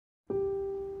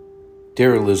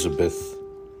Dear Elizabeth,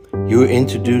 you were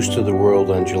introduced to the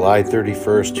world on July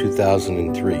 31st,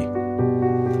 2003.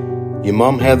 Your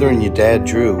mom Heather and your dad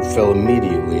Drew fell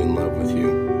immediately in love with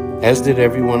you, as did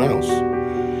everyone else.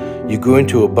 You grew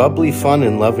into a bubbly, fun,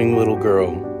 and loving little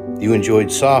girl. You enjoyed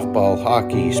softball,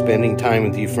 hockey, spending time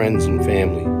with your friends and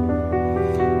family.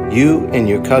 You and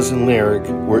your cousin Lyric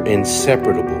were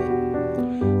inseparable.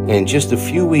 And just a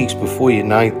few weeks before your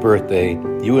 9th birthday,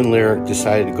 you and Lyric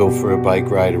decided to go for a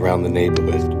bike ride around the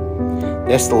neighborhood.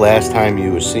 That's the last time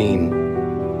you were seen.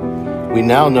 We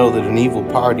now know that an evil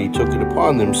party took it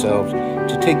upon themselves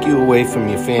to take you away from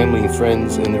your family and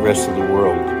friends and the rest of the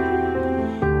world.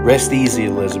 Rest easy,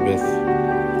 Elizabeth.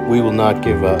 We will not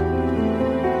give up.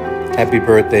 Happy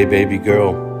birthday, baby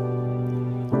girl.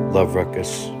 Love,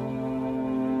 Ruckus.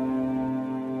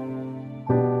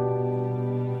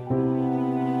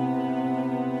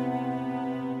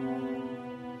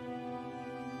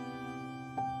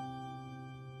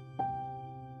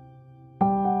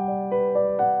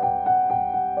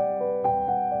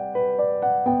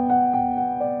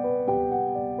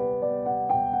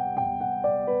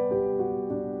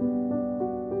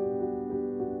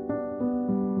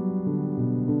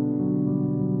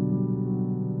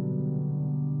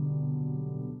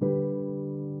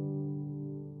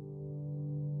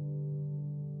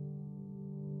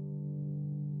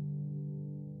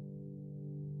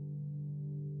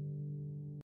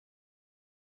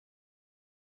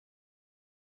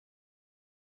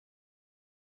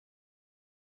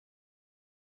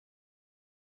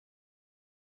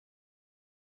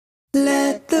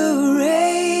 Let the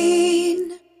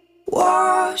rain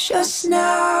wash us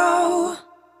now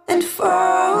and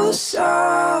fall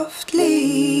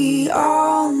softly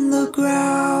on the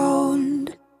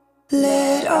ground.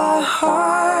 Let our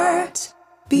hearts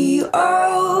be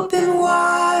open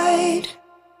wide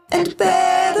and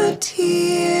bear the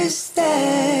tears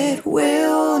that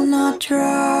will not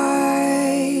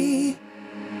dry.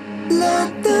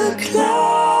 Let the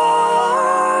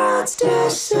clouds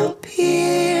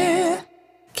disappear,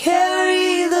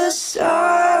 carry the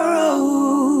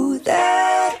sorrow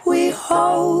that we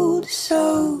hold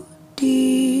so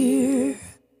dear.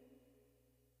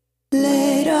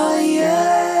 Let our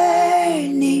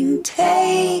yearning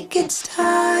take its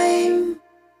time,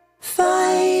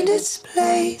 find its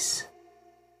place,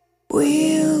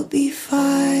 we'll be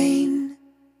fine.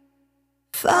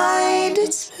 Find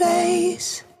its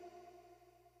place,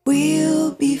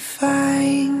 we'll be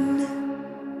fine.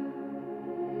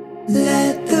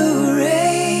 Let the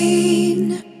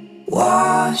rain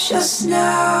wash us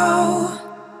now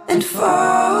and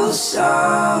fall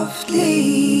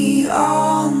softly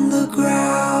on the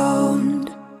ground.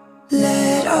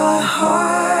 Let our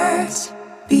hearts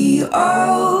be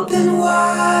open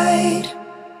wide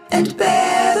and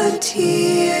bear the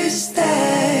tears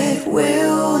that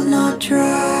will not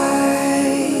dry.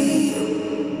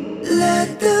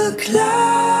 Let the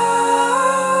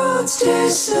clouds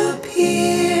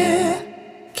disappear,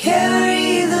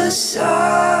 carry the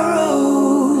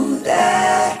sorrow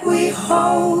that we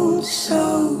hold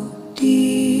so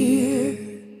dear.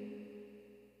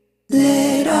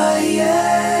 Let our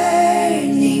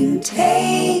yearning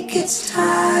take its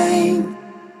time,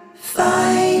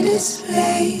 find its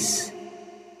place,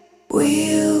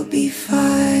 we'll be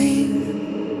fine.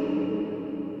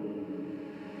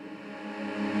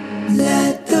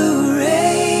 Let the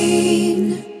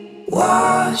rain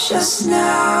wash us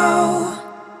now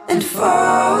and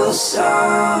fall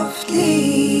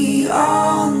softly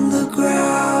on the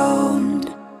ground.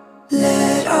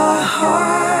 Let our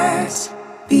hearts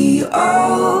be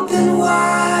open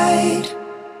wide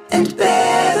and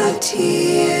bear the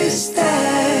tears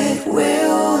that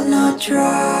will not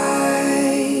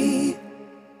dry.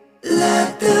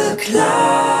 Let the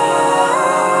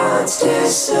clouds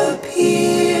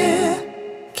disappear,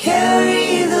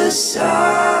 carry the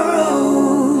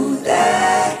sorrow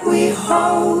that we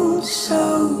hold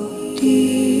so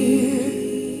dear.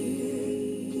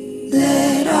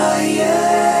 Let our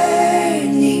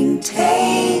yearning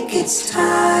take its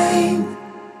time,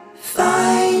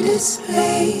 find its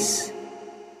place,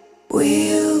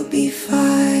 we'll be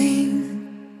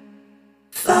fine.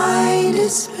 Find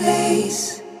its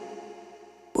place,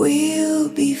 we'll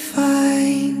be fine.